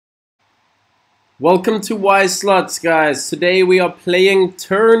Welcome to Wise Slots, guys. Today we are playing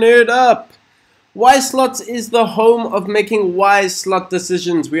Turn It Up. Wise Slots is the home of making wise slot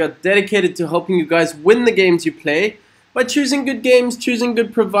decisions. We are dedicated to helping you guys win the games you play by choosing good games, choosing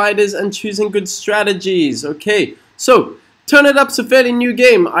good providers, and choosing good strategies. Okay, so Turn It Up's a fairly new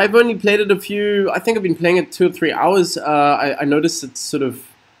game. I've only played it I think I've been playing it 2 or 3 hours. I noticed it's I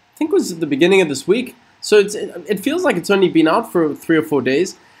think it was at the beginning of this week. So it feels like it's only been out for 3 or 4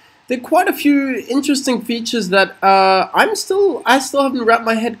 days. There are quite a few interesting features that I still haven't wrapped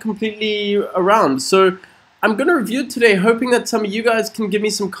my head completely around. So I'm going to review it today, hoping that some of you guys can give me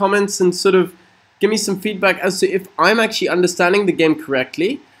some comments and sort of give me some feedback as to if I'm actually understanding the game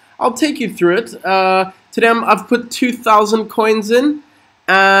correctly. I'll take you through it. Today I've put 2,000 coins in,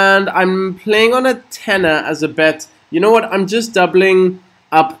 and I'm playing on a tenner as a bet. You know what? I'm just doubling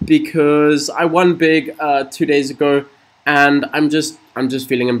up because I won big 2 days ago, and I'm just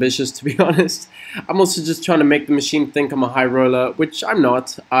feeling ambitious, to be honest. I'm also just trying to make the machine think I'm a high roller, which I'm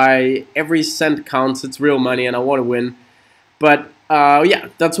not. Every cent counts. It's real money, and I want to win. But yeah,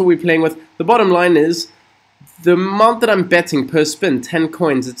 that's what we're playing with. The bottom line is the amount that I'm betting per spin, 10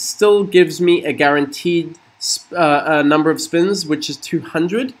 coins, it still gives me a guaranteed number of spins, which is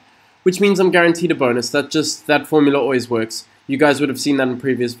 200, which means I'm guaranteed a bonus. That formula always works. You guys would have seen that in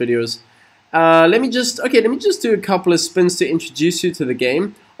previous videos. Let me just do a couple of spins to introduce you to the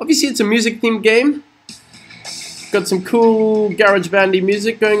game. Obviously, it's a music-themed game. Got some cool garage bandy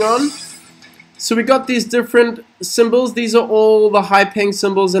music going on. So we got these different symbols. These are all the high-paying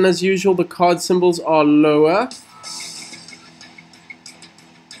symbols, and as usual, the card symbols are lower.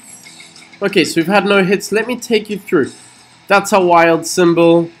 Okay, so we've had no hits. Let me take you through. That's a wild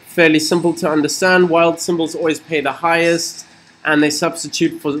symbol. Fairly simple to understand. Wild symbols always pay the highest, and they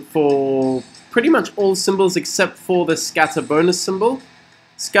substitute for pretty much all symbols except for the scatter bonus symbol.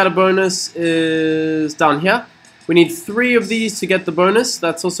 Scatter bonus is down here. We need 3 of these to get the bonus.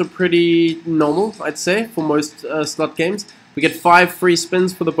 That's also pretty normal, I'd say, for most slot games. We get 5 free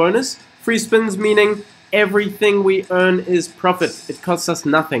spins for the bonus. Free spins meaning everything we earn is profit. It costs us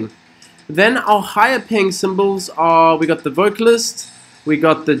nothing. Then our higher paying symbols are, we got the vocalist, we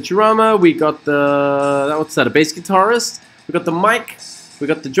got the drummer, we got the, what's that, a bass guitarist, we got the mic, we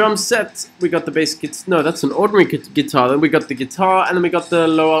got the drum set, we got the bass guitar, no, that's an ordinary guitar, then we got the guitar, and then we got the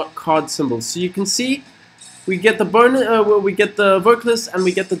lower card symbols. So you can see, we get the we get the vocalist, and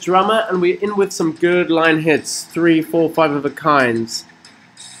we get the drummer, and we're in with some good line hits, 3, 4, 5 of a kind.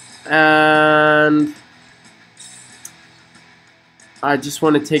 And I just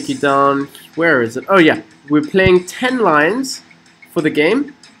want to take you down, where is it? Oh yeah, we're playing 10 lines for the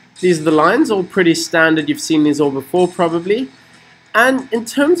game. These are the lines, all pretty standard. You've seen these all before, probably. And in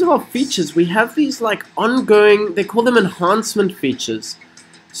terms of our features, we have these like ongoing, they call them enhancement features.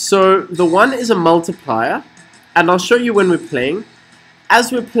 So the one is a multiplier, and I'll show you when we're playing.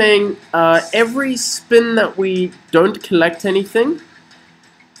 As we're playing, every spin that we don't collect anything,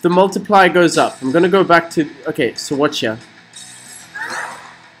 the multiplier goes up. I'm going to go back to, okay, so watch here.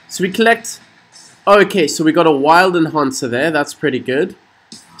 So we collect, okay, so we got a wild enhancer there, that's pretty good.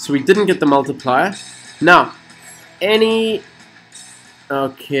 So we didn't get the multiplier. Now,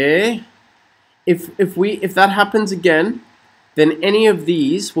 okay, if that happens again, then any of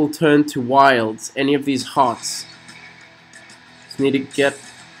these will turn to wilds, any of these hearts. Just need to get,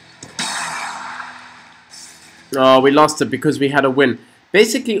 oh, we lost it because we had a win.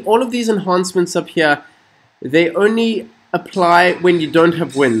 Basically, all of these enhancements up here, they only apply when you don't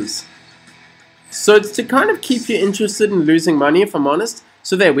have wins. So it's to kind of keep you interested in losing money, if I'm honest.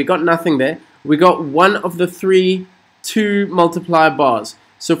 So there, we got nothing there. We got one of the 2 multiplier bars.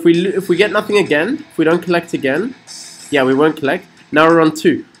 So if we get nothing again, if we don't collect again, yeah, we won't collect. Now we're on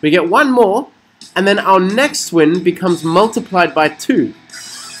 2. We get one more, and then our next win becomes multiplied by 2.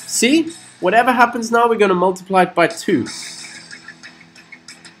 See? Whatever happens now, we're going to multiply it by 2.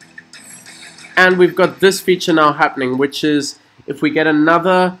 And we've got this feature now happening, which is if we get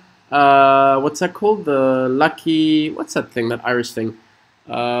another, what's that called? The lucky, what's that thing, that Irish thing?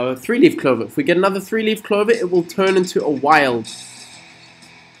 3-leaf clover. If we get another 3-leaf clover, it will turn into a wild.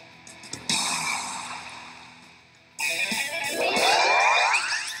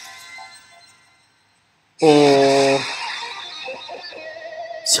 Or,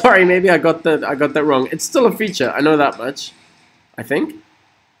 sorry, maybe I got that wrong. It's still a feature. I know that much. I think.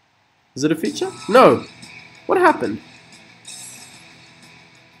 Is it a feature? No. What happened?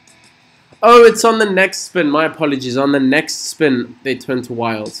 Oh, it's on the next spin. My apologies. On the next spin, they turn to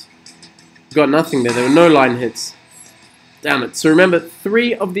wilds. Got nothing there. There were no line hits. Damn it. So remember,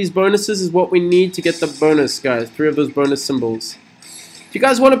 3 of these bonuses is what we need to get the bonus, guys. 3 of those bonus symbols. If you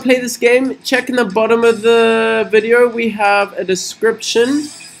guys want to play this game, check in the bottom of the video. We have a description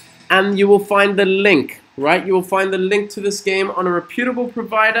and you will find the link, right? You will find the link to this game on a reputable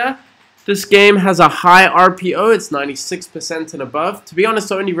provider. This game has a high RPO. It's 96% and above. To be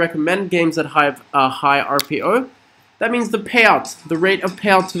honest, I only recommend games that have a high RPO. That means the payout, the rate of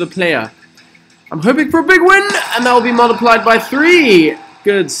payout to the player. I'm hoping for a big win, and that will be multiplied by 3.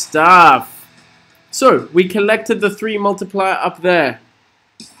 Good stuff. So, we collected the 3 multiplier up there.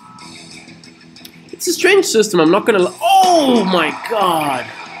 It's a strange system, I'm not gonna... Oh my god!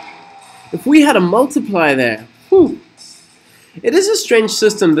 If we had a multiplier there, whew. It is a strange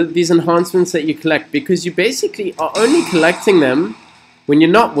system, that these enhancements that you collect, because you basically are only collecting them when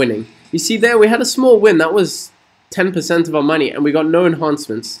you're not winning. You see there, we had a small win, that was 10% of our money, and we got no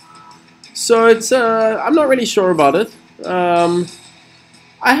enhancements. So it's, I'm not really sure about it. I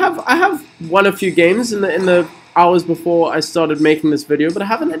have won a few games in the hours before I started making this video, but I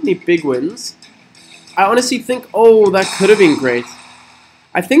haven't had any big wins. I honestly think, oh, that could have been great.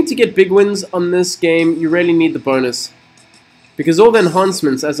 I think to get big wins on this game, you really need the bonus. Because all the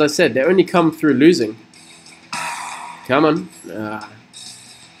enhancements, as I said, they only come through losing. Come on.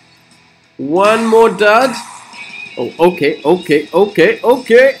 One more dud. Oh, okay.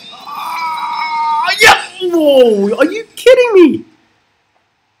 Yeah! Whoa! Are you kidding me?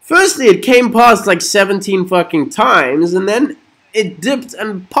 Firstly, it came past like 17 fucking times, and then it dipped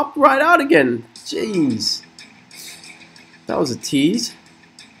and popped right out again. Jeez. That was a tease.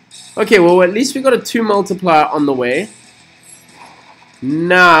 Okay, well, at least we got a 2 multiplier on the way.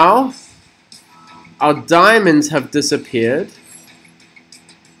 Now, our diamonds have disappeared.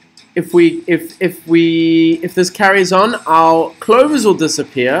 If this carries on, our clovers will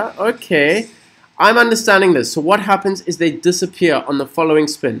disappear. Okay, I'm understanding this. So what happens is they disappear on the following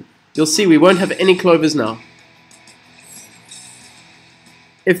spin. You'll see we won't have any clovers now.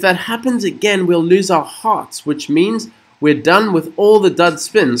 If that happens again, we'll lose our hearts, which means we're done with all the dud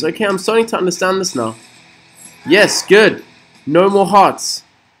spins. Okay, I'm starting to understand this now. Yes, good. No more hearts.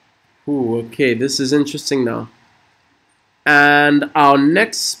 Ooh, okay, this is interesting now. And our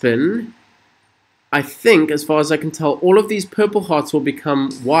next spin, I think, as far as I can tell, all of these purple hearts will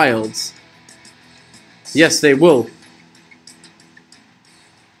become wilds. Yes, they will.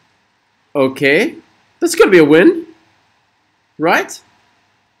 Okay, that's gonna be a win, right?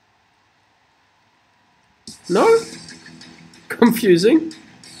 No? Confusing.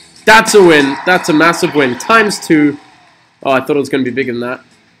 That's a win. That's a massive win. ×2. Oh, I thought it was going to be bigger than that.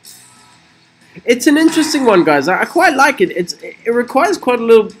 It's an interesting one, guys. I quite like it. It requires quite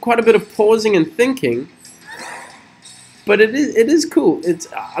a bit of pausing and thinking, but it is cool.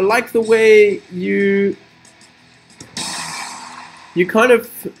 I like the way you kind of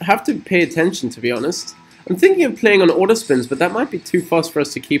have to pay attention, to be honest. I'm thinking of playing on auto spins, but that might be too fast for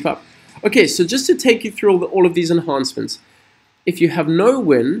us to keep up. Okay, so just to take you through all of these enhancements. If you have no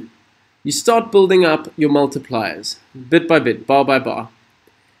win, you start building up your multipliers, bit by bit, bar by bar.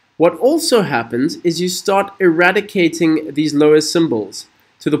 What also happens is you start eradicating these lower symbols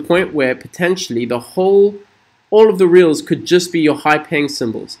to the point where potentially all of the reels could just be your high-paying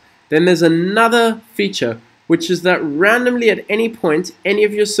symbols. Then there's another feature, which is that randomly at any point, any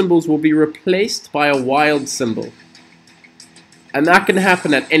of your symbols will be replaced by a wild symbol. And that can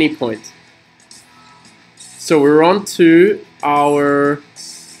happen at any point. So we're on to our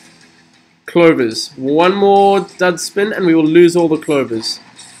clovers. One more dud spin and we will lose all the clovers.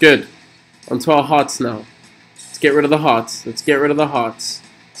 Good. Onto our hearts now. Let's get rid of the hearts. Let's get rid of the hearts.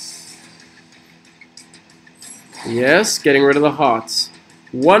 Yes, getting rid of the hearts.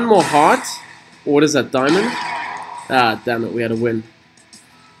 One more heart. What is that, diamond? Ah, damn it, we had a win.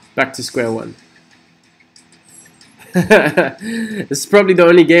 Back to square one. This is probably the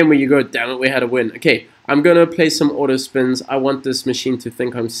only game where you go, damn it, we had a win. Okay, I'm going to play some auto spins. I want this machine to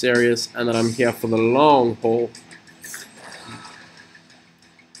think I'm serious and that I'm here for the long haul.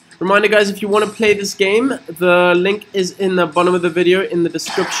 Reminder, guys, if you want to play this game, the link is in the bottom of the video in the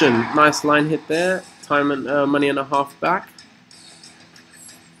description. Nice line hit there. Time and money and a half back.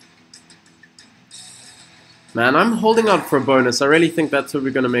 Man, I'm holding out for a bonus. I really think that's where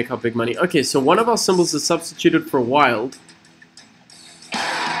we're going to make our big money. Okay, so one of our symbols is substituted for wild.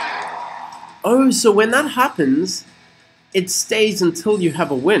 Oh, so when that happens, it stays until you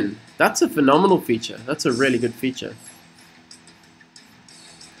have a win. That's a phenomenal feature. That's a really good feature.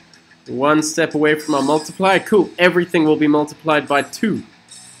 One step away from our multiplier. Cool. Everything will be multiplied by 2.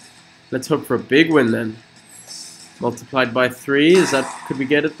 Let's hope for a big win then. Multiplied by 3. Is that? Could we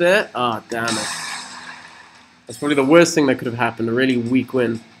get it there? Ah, damn it. That's probably the worst thing that could have happened. A really weak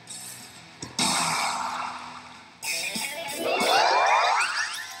win.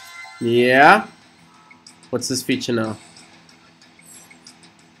 Yeah. What's this feature now?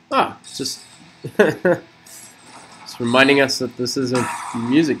 Ah, just it's reminding us that this is a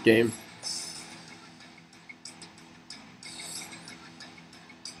music game.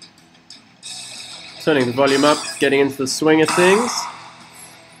 Turning the volume up, getting into the swing of things.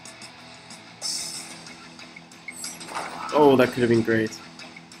 Oh, that could have been great.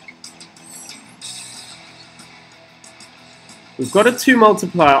 We've got a 2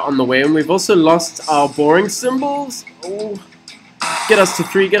 multiplier on the way, and we've also lost our boring symbols. Oh, get us to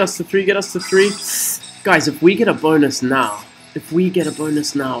 3, get us to 3, get us to 3. Guys, if we get a bonus now,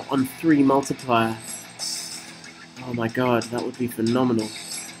 on 3 multiplier, oh my god, that would be phenomenal.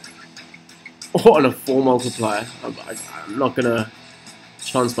 Oh, on a 4 multiplier. I'm not gonna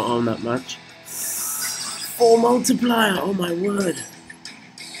chance my arm that much. 4 multiplier, oh my word.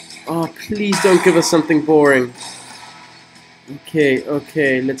 Oh, please don't give us something boring.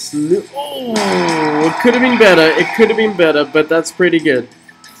 Okay, let's look. Oh, it could have been better, but that's pretty good.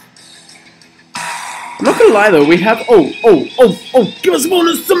 I'm not gonna lie though, we have, give us a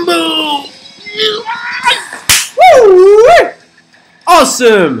bonus symbol! Woo!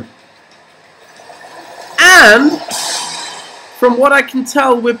 Awesome! And, from what I can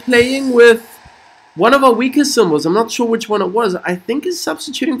tell, we're playing with one of our weaker symbols. I'm not sure which one it was. I think it's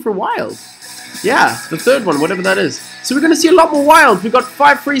substituting for wild. Yeah, the third one, whatever that is. So we're going to see a lot more wilds. We've got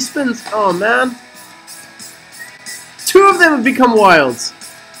 5 free spins. Oh, man. 2 of them have become wilds.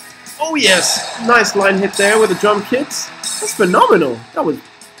 Oh, yes. Nice line hit there with the drum kits. That's phenomenal. That was...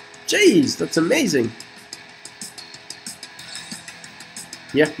 Jeez, that's amazing.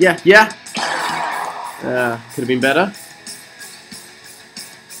 Yeah. Could have been better.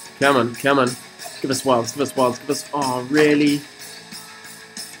 Come on. Give us wilds. Oh, really?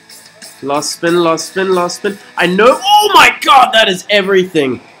 Last spin. I know. Oh my god, that is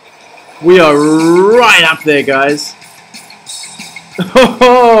everything. We are right up there, guys.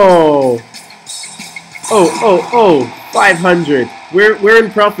 Oh, 500. We're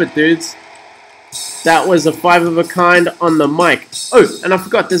in profit, dudes. That was a 5 of a kind on the mic. Oh, and I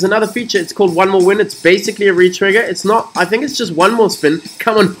forgot, there's another feature. It's called One More Win. It's basically a retrigger. It's not, I think it's just 1 more spin.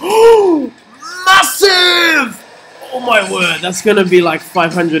 Come on. Oh, massive! Oh my word, that's gonna be like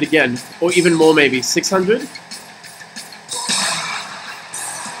 500 again. Or even more maybe. 600?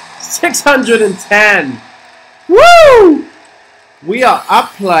 610! Woo! We are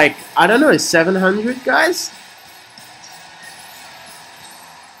up like, I don't know, 700, guys?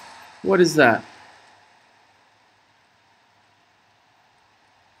 What is that?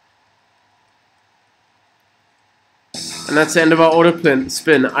 And that's the end of our auto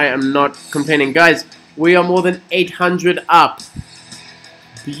spin. I am not complaining. Guys, we are more than 800 up.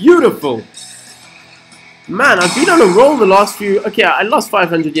 Beautiful. Man, I've been on a roll the last few... Okay, I lost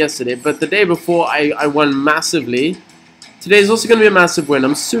 500 yesterday, but the day before I won massively. Today is also going to be a massive win.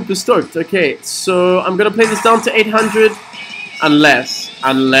 I'm super stoked. Okay, so I'm going to play this down to 800. Unless...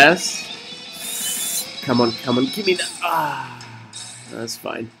 Come on, give me that. Ah, that's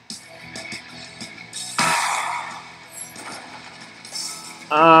fine.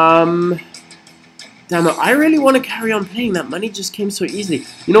 Damn it, I really want to carry on playing. That money just came so easily.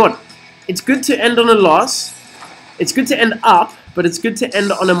 You know what? It's good to end on a loss. It's good to end up, but it's good to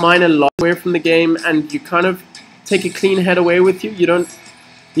end on a minor loss away from the game, and you kind of take a clean head away with you. You know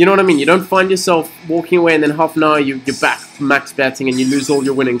what I mean? You don't find yourself walking away and then half an hour you're back max betting and you lose all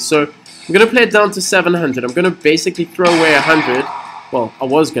your winnings. So I'm going to play it down to 700. I'm going to basically throw away 100. Well, I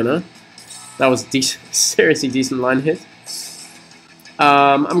was gonna. That was decent, seriously decent line hit.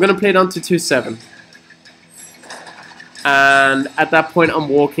 I'm going to play down to 2.7. And at that point, I'm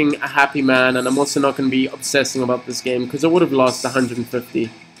walking a happy man, and I'm also not going to be obsessing about this game because I would have lost 150.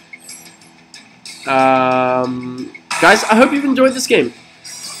 Guys, I hope you've enjoyed this game.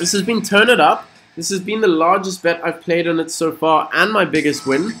 This has been Turn It Up. This has been the largest bet I've played on it so far, and my biggest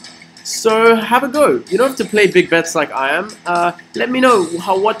win. So have a go. You don't have to play big bets like I am. Let me know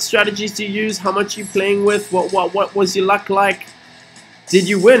what strategies do you use, how much you playing with, what was your luck like. Did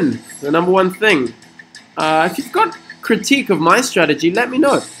you win? The number one thing. If you've got critique of my strategy, let me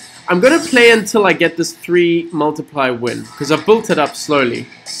know. I'm going to play until I get this 3 multiply win, because I've built it up slowly.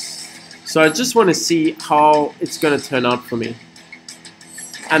 So I just want to see how it's going to turn out for me.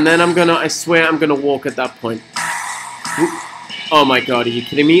 And then I swear I'm going to walk at that point. Oh my god, are you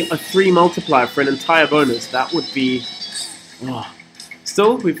kidding me? A 3 multiplier for an entire bonus. That would be... Oh.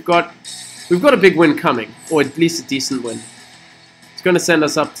 Still, we've got a big win coming, or at least a decent win. It's going to send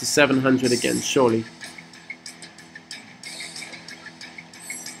us up to 700 again, surely.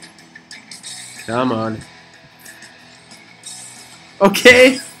 Come on.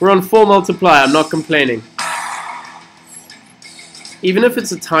 Okay, we're on 4 multiplier. I'm not complaining. Even if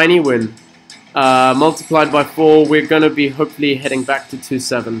it's a tiny win, multiplied by 4, we're going to be hopefully heading back to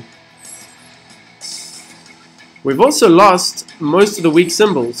 2-7. We've also lost most of the weak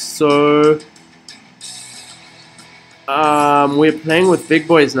symbols, so we're playing with big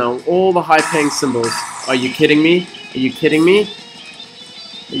boys now. All the high-paying symbols. Are you kidding me? Are you kidding me?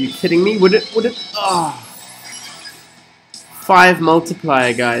 Are you kidding me? Would it? Oh. 5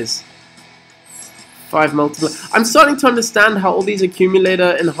 multiplier, guys. 5 multiplier. I'm starting to understand how all these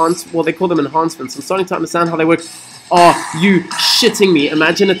accumulator well, they call them enhancements. I'm starting to understand how they work. Are you shitting me?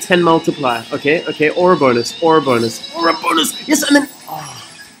 Imagine a 10 multiplier. Okay, okay, or a bonus, or a bonus, or a bonus. Yes, and then... Oh.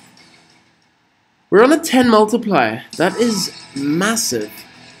 We're on a 10 multiplier. That is massive.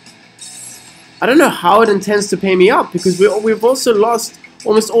 I don't know how it intends to pay me up, because we've also lost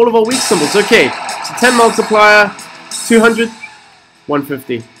almost all of our weak symbols. Okay, so 10 multiplier, 200,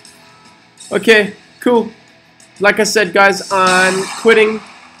 150. Okay, cool. Like I said, guys, I'm quitting.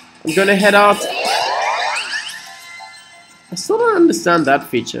 I'm going to head out. I still don't understand that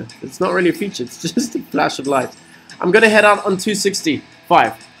feature. It's not really a feature. It's just a flash of light. I'm going to head out on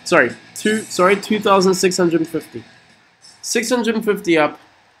 265. Sorry, 2,650. 650 up.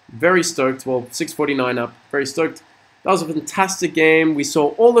 Very stoked. Well, 649 up. Very stoked. That was a fantastic game. We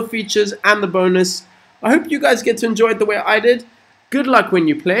saw all the features and the bonus. I hope you guys get to enjoy it the way I did. Good luck when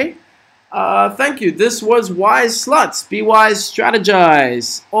you play. Thank you. This was Wise Slots. Be wise,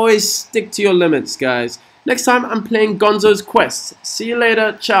 strategize. Always stick to your limits, guys. Next time, I'm playing Gonzo's Quest. See you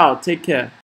later. Ciao. Take care.